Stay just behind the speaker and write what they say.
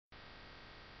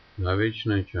V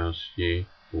závěrečné části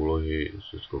úlohy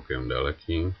se skokem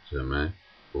dalekým chceme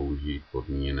použít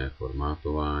podmíněné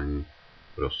formátování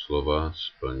pro slova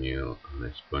splnil a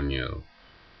nesplnil.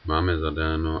 Máme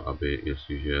zadáno, aby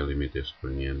jestliže limit je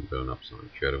splněn, byl napsán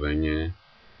červeně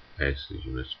a jestliže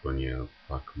nesplnil,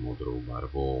 pak modrou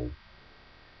barvou.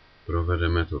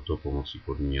 Provedeme toto pomocí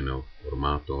podmíněného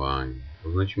formátování.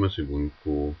 Označíme si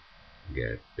buňku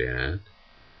G5,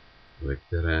 ve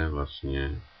které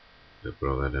vlastně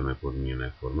provedeme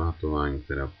podmíněné formátování,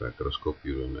 která pak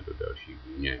rozkopírujeme do dalších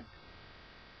buněk.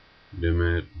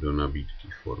 Jdeme do nabídky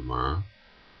formát,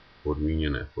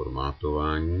 podmíněné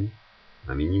formátování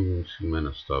a nyní musíme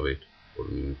nastavit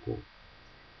podmínku.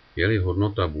 Je-li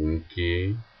hodnota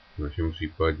buňky, v našem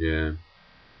případě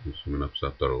musíme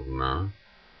napsat rovna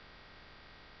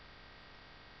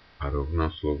a rovna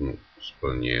slovnu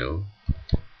splnil.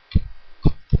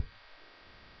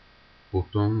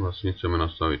 Potom vlastně chceme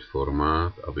nastavit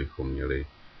formát, abychom měli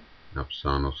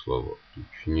napsáno slovo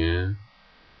tučně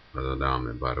a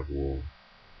zadáme barvu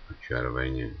a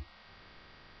červeně.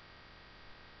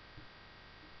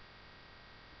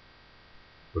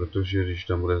 Protože když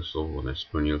tam bude slovo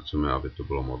nesplnil, chceme, aby to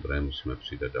bylo modré, musíme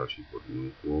přidat další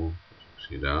podmínku.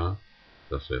 Přidá.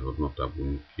 Zase hodnota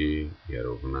buňky je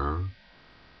rovná.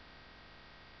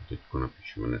 Teď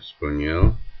napíšeme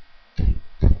nesplnil.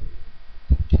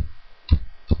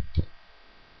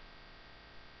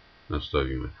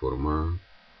 Nastavíme formát.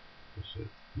 Zase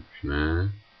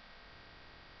tučné.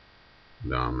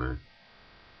 Dáme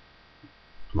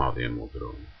tmavě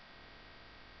modrou.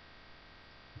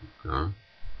 OK.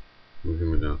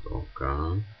 Můžeme dát OK.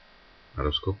 A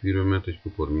rozkopírujeme teď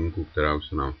podmínku, která už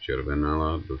se nám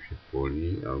včervenala do všech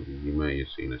polí a uvidíme,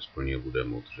 jestli ji nesplnil, bude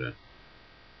modře.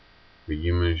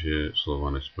 Vidíme, že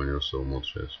slova nesplnil jsou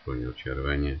modře, splnil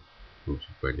červeně. V tom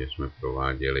případě jsme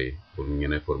prováděli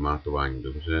podmíněné formátování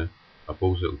dobře a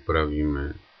pouze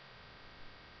upravíme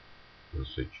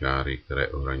zase čáry, které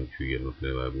ohraničují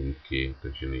jednotlivé buňky,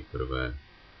 takže nejprve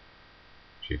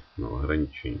všechno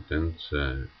ohraničení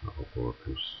tence a okolo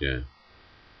tlustě.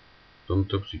 V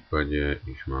tomto případě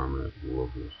již máme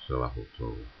úlohu zcela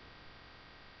hotovou.